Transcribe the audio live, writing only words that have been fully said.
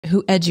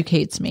who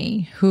educates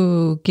me,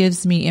 who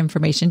gives me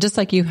information, just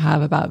like you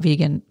have about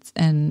vegans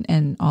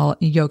and all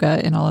yoga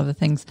and all of the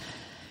things.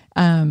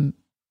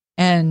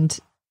 And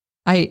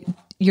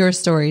your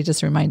story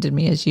just reminded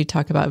me as you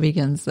talk about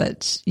vegans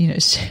that,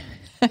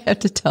 I have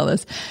to tell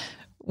this.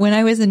 When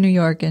I was in New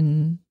York,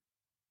 and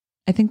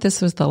I think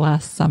this was the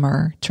last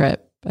summer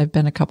trip, I've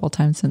been a couple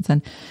times since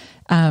then.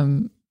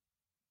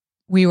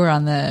 We were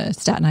on the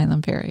Staten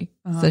Island ferry.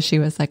 So she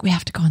was like, we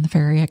have to go on the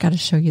ferry. I got to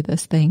show you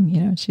this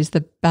thing. She's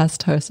the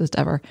best hostess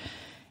ever.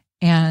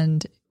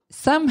 And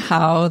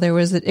somehow it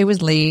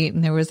was late,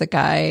 and there was a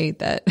guy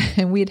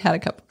and we'd had a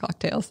couple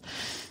cocktails,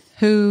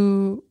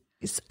 who,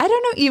 I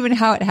don't know even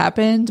how it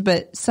happened,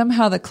 but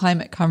somehow the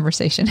climate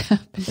conversation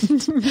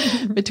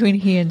happened between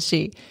he and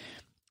she.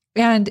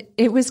 And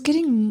it was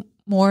getting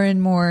more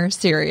and more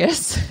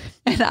serious.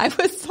 And I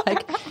was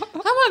like,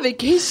 I'm on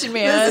vacation,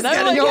 man.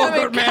 I'm like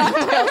having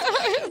cocktails.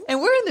 And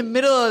we're in the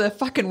middle of the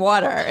fucking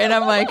water. And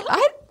I'm like,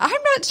 I'm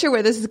not sure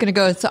where this is going to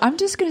go. So I'm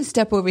just going to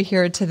step over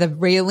here to the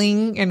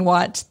railing and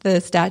watch the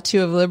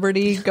Statue of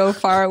Liberty go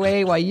far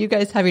away while you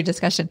guys have your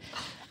discussion.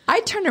 I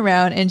turn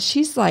around and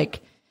she's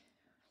like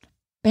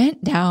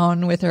bent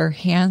down with her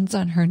hands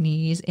on her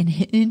knees and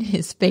in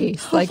his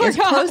face, like as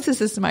close as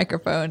this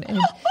microphone. And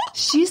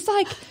she's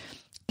like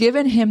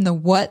giving him the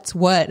what's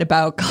what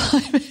about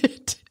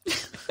climate.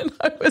 And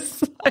I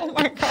was like, oh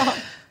my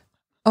God.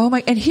 Oh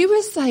my, and he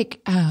was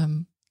like,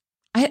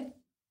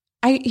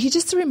 he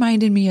just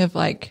reminded me of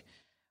like,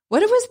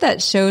 what was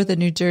that show, the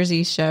New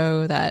Jersey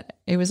show that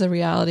it was a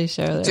reality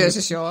show?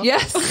 Jersey Shore.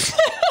 Yes.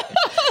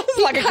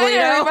 Like a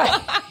Guido.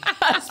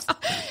 Yes.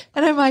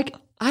 And I'm like,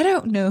 I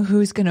don't know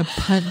who's going to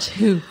punch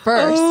who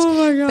first. Oh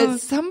my God.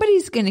 But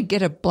somebody's going to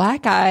get a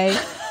black eye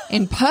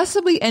and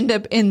possibly end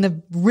up in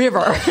the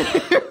river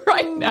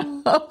right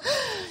now.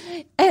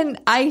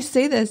 And I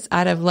say this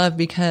out of love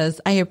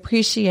because I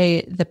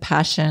appreciate the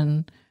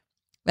passion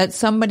that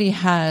somebody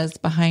has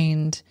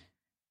behind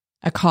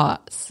a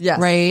cause, yes.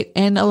 Right?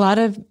 And a lot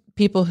of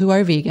people who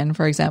are vegan,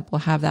 for example,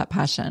 have that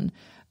passion.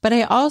 But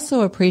I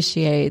also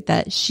appreciate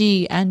that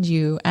she and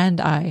you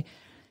and I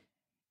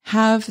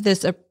have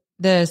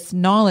this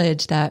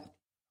knowledge that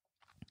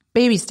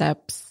baby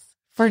steps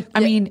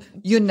I mean,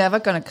 you're never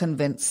going to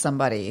convince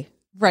somebody.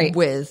 Right.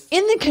 With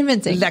in the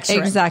convincing. Lecturing.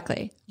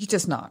 Exactly. You're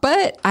just not.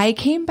 But I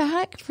came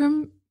back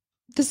from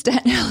the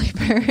Staten Island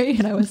ferry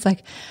and I was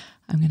like,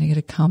 I'm going to get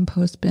a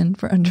compost bin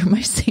for under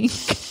my sink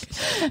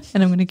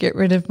and I'm going to get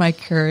rid of my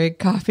Keurig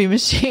coffee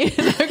machine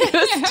and I'm going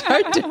to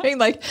start doing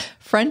like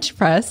French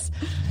press.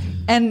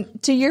 And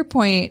to your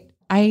point,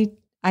 I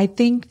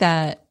think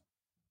that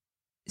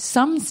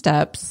some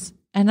steps,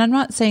 and I'm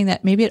not saying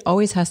that maybe it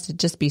always has to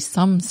just be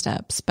some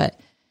steps, but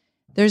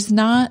there's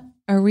not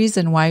a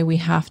reason why we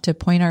have to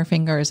point our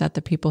fingers at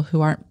the people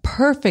who aren't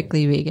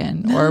perfectly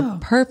vegan or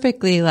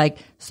perfectly like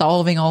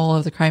solving all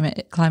of the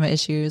climate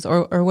issues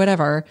or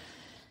whatever.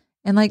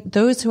 And like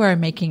those who are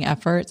making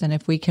efforts, and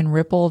if we can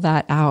ripple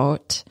that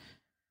out,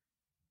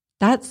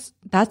 that's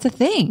a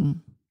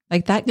thing.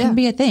 Like that can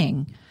be a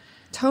thing.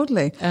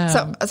 Totally.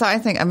 So I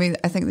think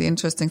the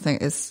interesting thing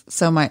is,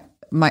 so my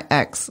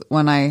ex,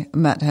 when I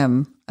met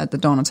him at the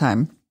dawn of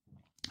time.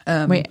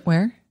 Wait,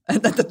 where?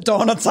 At the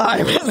dawn of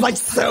time. It was like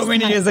so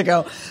many years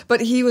ago.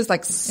 But he was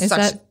like Is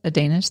that a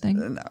Danish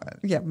thing? No,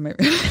 yeah, maybe.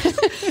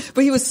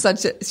 But he was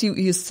such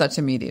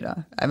a meat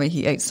eater. I mean,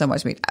 he ate so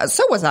much meat.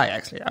 So was I,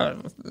 actually.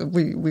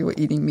 We were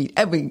eating meat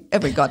every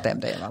goddamn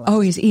day of our life. Oh,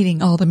 he's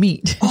eating all the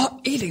meat.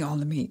 Eating all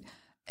the meat.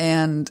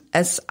 And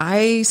as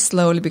I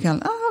slowly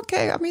became,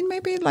 okay, I mean,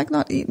 maybe like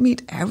not eat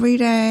meat every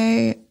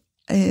day.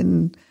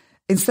 And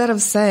instead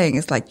of saying,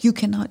 it's like, you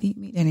cannot eat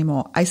meat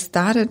anymore, I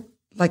started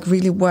like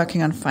really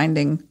working on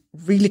finding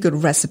really good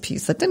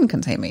recipes that didn't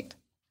contain meat.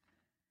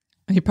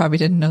 He probably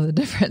didn't know the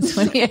difference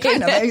when he ate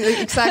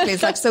it. Exactly.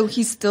 It's like, so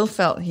he still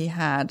felt he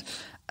had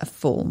a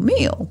full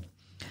meal.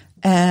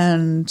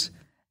 And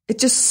it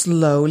just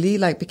slowly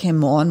like became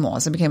more and more.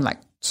 So it became like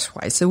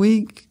twice a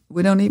week,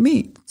 we don't eat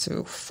meat,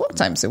 to 4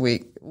 times a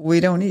week, we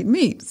don't eat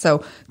meat.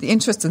 So the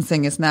interesting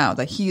thing is now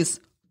that he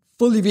is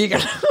fully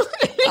vegan.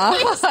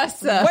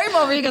 Awesome. Way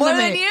more vegan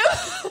than you.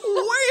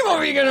 Way more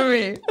vegan than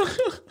me.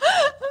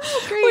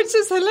 Which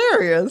is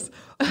hilarious.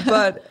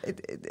 But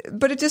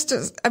it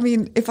just, I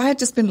mean, if I had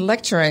just been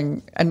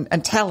lecturing and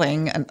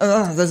telling and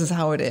this is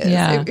how it is,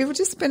 it would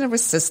just been a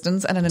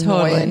resistance and an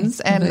annoyance,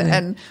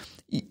 and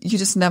you're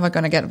just never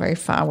going to get very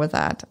far with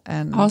that.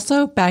 And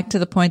also back to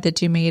the point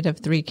that you made of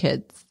 3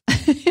 kids,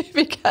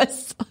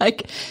 because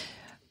like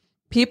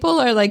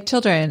people are like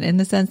children in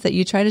the sense that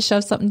you try to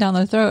shove something down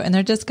their throat and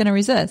they're just going to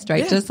resist,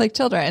 right? Yeah. Just like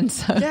children.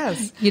 So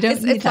yes, you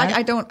don't. It's like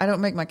I don't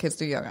make my kids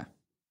do yoga.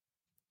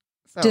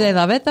 So. Do they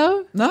love it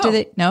though? No. Do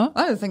they? No?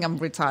 I don't think I'm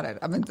retarded.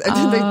 I mean, they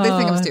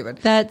think I'm stupid.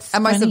 That's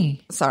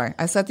funny. Sorry,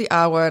 I said the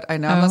R word. I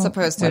know I'm not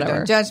supposed to. Whatever.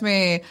 Don't judge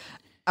me.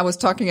 I was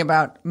talking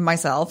about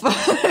myself.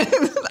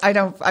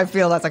 I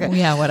feel that's okay.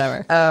 Yeah,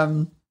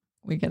 whatever.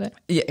 We get it.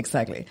 Yeah,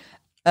 exactly.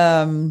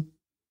 No,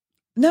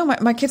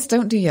 my kids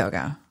don't do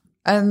yoga.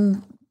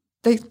 And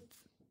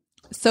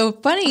So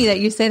funny that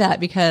you say that,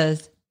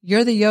 because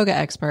you're the yoga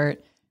expert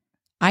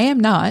I am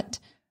not,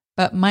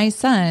 but my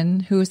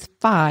son, who's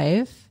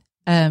 5,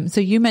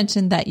 so you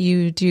mentioned that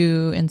you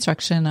do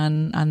instruction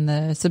on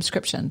the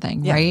subscription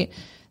thing, right?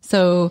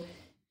 So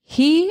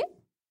he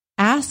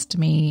asked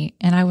me,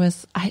 and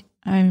I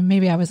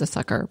maybe I was a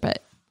sucker,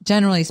 but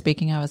generally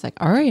speaking, I was like,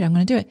 all right, I'm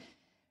going to do it.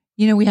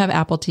 You know, we have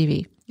Apple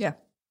TV. Yeah.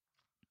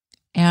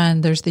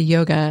 And there's the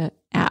yoga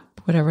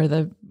app, whatever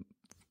the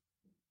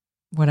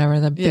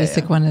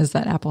basic one is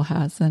that Apple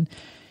has. And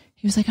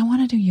he was like, I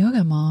want to do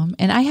yoga, Mom.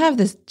 And I have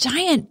this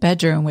giant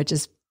bedroom, which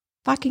is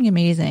fucking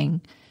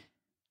amazing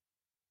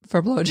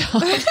for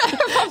blowjobs.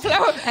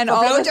 And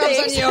all blowjobs the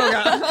things. And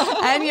yoga.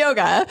 And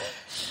yoga.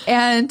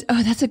 And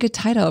that's a good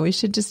title. We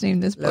should just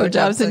name this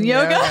Blowjobs and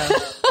Yoga.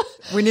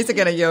 We need to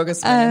get a yoga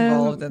swing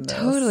involved in this.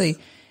 Totally.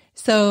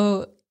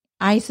 So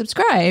I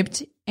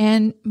subscribed,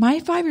 and my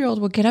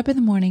 5-year-old will get up in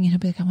the morning and he'll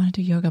be like, I want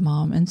to do yoga,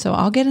 Mom. And so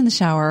I'll get in the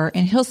shower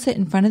and he'll sit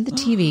in front of the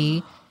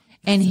TV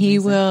and he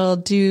will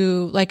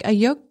do like a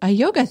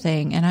yoga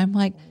thing. And I'm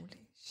like,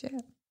 holy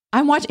shit.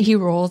 I'm watching, he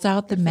rolls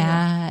out the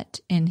mat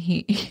and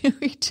he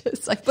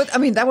just like, but I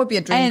mean, that would be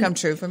a dream come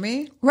true for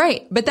me.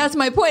 Right. But that's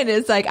my point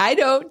is like, I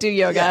don't do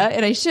yoga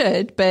and I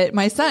should, but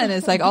my son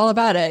is like all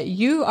about it.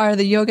 You are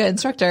the yoga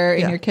instructor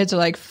and your kids are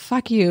like,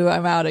 fuck you.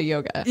 I'm out of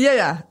yoga.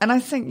 Yeah. And I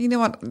think, you know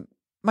what?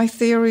 My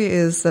theory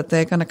is that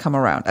they're going to come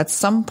around at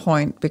some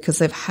point because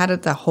they've had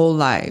it their whole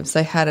lives.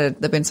 They've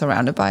been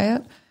surrounded by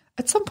it.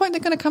 At some point, they're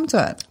going to come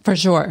to it. For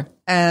sure.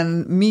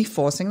 And me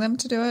forcing them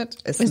to do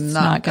it is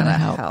not going to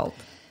help.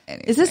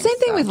 It's the same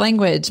thing with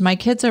language. My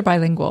kids are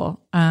bilingual,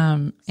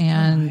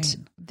 and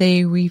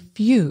they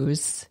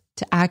refuse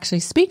to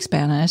actually speak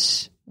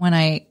Spanish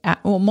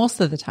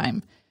most of the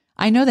time.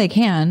 I know they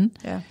can.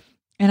 Yeah.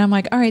 And I'm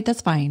like, all right,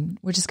 that's fine.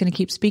 We're just going to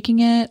keep speaking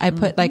it. I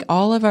put like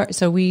all of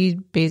so we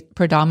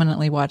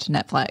predominantly watch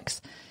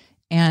Netflix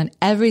and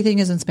everything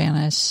is in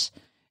Spanish.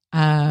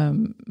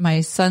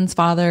 My son's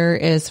father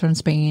is from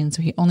Spain,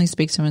 so he only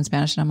speaks to him in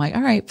Spanish. And I'm like,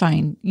 all right,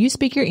 fine. You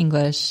speak your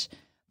English.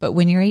 But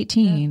when you're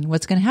 18,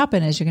 what's going to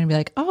happen is you're going to be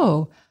like,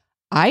 oh,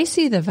 I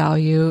see the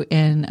value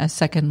in a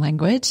second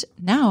language.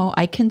 Now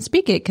I can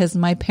speak it because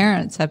my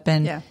parents have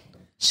been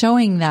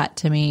showing that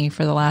to me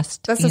for the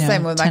last That's the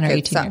same with my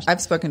kids. Years.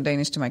 I've spoken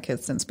Danish to my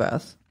kids since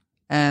birth,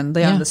 and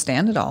they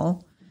understand it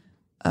all.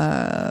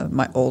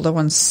 My older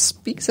one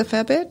speaks a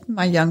fair bit.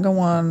 My younger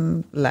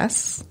one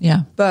less.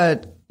 Yeah.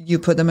 But you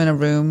put them in a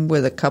room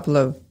with a couple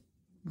of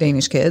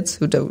Danish kids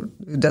who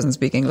doesn't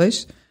speak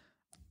English.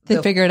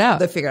 They figure it out.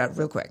 They figure it out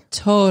real quick.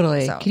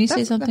 Totally. So, can you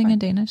say something in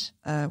Danish?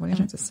 What do you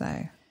have to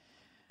say?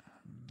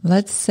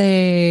 Let's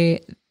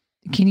say,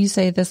 can you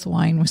say this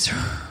wine was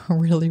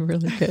really,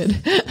 really good?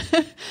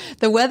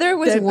 The weather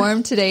was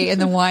warm today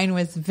and the wine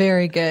was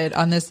very good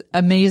on this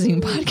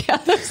amazing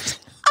podcast.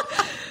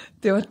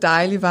 Det var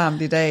dejligt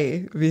varmt I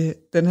dag.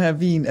 Den her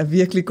vin er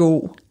virkelig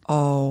god.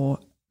 Og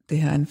det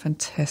her er en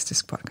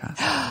fantastisk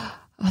podcast.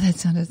 Oh, that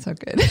sounded so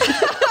good.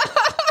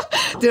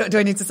 Do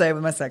I need to say it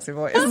with my sexy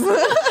voice?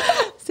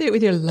 Say it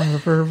with your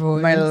lover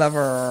voice. My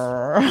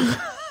lover.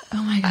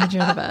 Oh my God,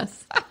 you're the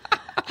best.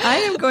 I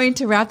am going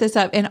to wrap this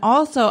up. And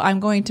also I'm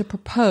going to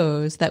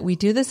propose that we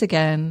do this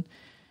again,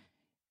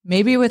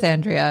 maybe with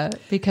Andrea,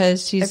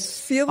 because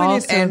she's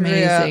also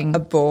amazing.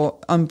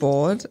 On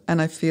board,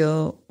 and I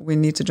feel we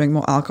need to drink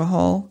more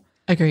alcohol.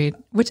 Agreed.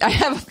 Which I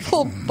have a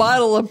full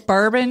bottle of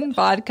bourbon,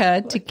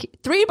 vodka,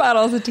 3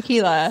 bottles of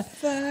tequila.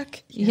 Fuck.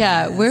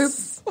 Yeah, we're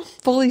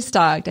fully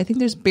stocked. I think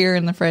there's beer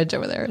in the fridge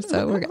over there.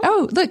 So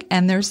look,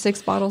 and there's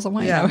 6 bottles of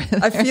wine over there.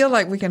 I feel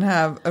like we can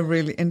have a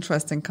really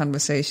interesting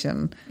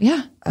conversation.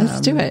 Yeah,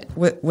 let's do it.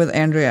 With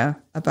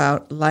Andrea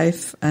about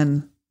life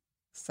and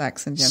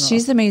sex in general.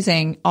 She's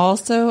amazing.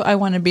 Also, I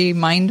want to be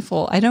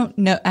mindful. I don't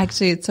know.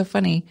 Actually, it's so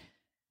funny.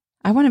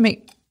 I want to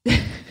make...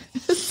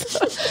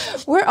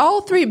 We're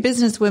all 3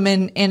 business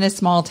women in a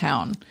small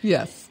town.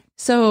 Yes.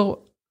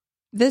 So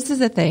this is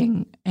a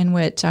thing in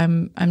which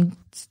I'm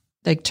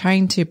like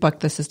trying to buck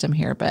the system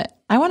here, but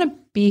I want to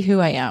be who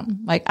I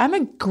am. Like, I'm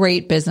a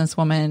great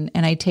businesswoman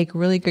and I take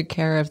really good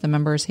care of the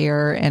members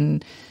here,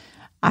 and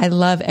I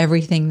love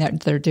everything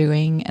that they're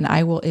doing, and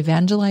I will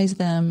evangelize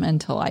them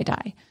until I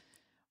die.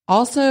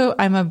 Also,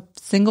 I'm a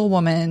single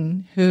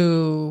woman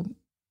who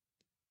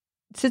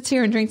sits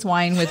here and drinks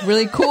wine with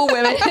really cool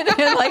women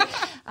and like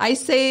I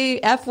say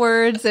F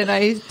words and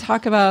I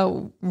talk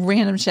about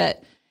random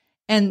shit.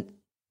 And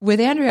with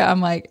Andrea, I'm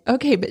like,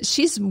 okay, but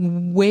she's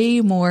way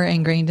more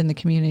ingrained in the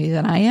community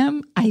than I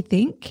am. I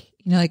think,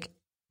 like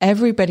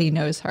everybody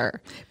knows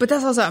her. But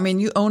that's also, I mean,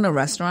 you own a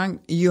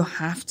restaurant, you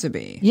have to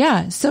be.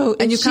 Yeah. So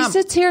if she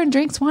sits here and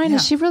drinks wine,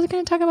 is she really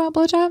going to talk about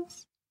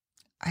blowjobs?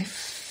 I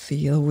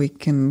feel we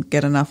can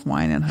get enough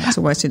wine in her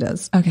to what she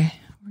does. Okay.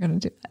 We're going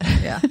to do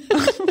that. Yeah.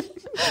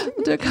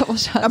 We'll do a couple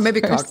shots. Maybe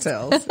first.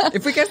 Cocktails.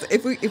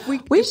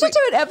 We should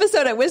do an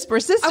episode at Whisper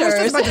Sisters. I was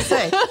just about to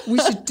say, we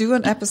should do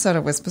an episode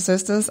of Whisper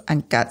Sisters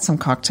and get some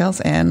cocktails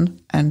in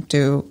and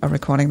do a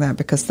recording there,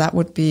 because that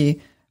would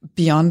be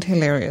beyond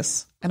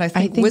hilarious. And I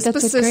think Whisper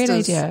that's a Sisters great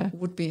idea.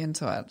 Would be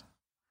into it.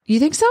 You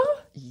think so?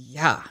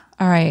 Yeah.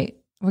 All right.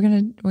 We're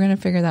gonna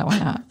figure that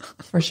one out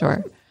for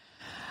sure.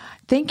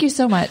 thank you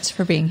so much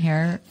for being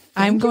here.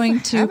 I'm going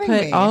to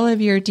put all of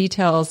your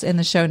details in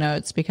the show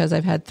notes because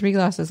I've had 3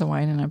 glasses of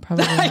wine and I'm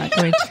probably not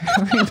going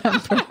to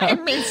remember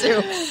them. Me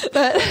too.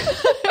 But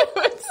I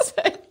would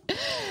say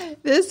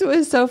this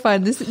was so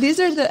fun.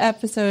 These are the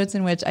episodes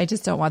in which I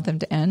just don't want them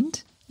to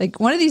end. Like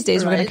one of these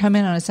days we're going to come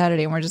in on a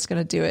Saturday and we're just going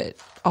to do it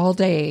all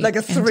day. Like a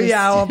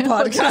 3-hour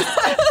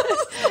podcast.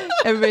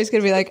 Everybody's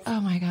going to be like,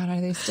 oh my God,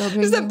 are they still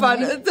drinking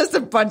wine? There's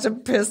a bunch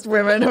of pissed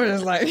women who are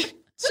just like,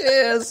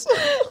 cheers.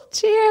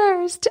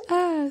 Cheers to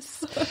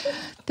us.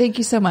 Thank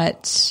you so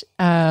much.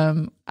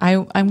 I'm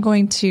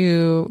going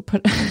to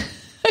put,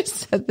 I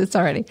said this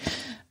already.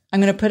 I'm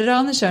going to put it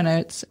all in the show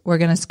notes. We're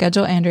going to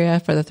schedule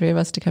Andrea for the 3 of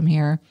us to come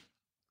here.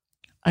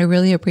 I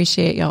really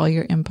appreciate all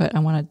your input. I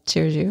want to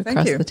cheers you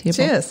across the table.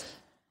 Cheers.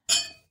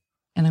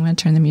 And I'm going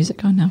to turn the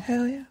music on now.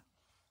 Hell yeah.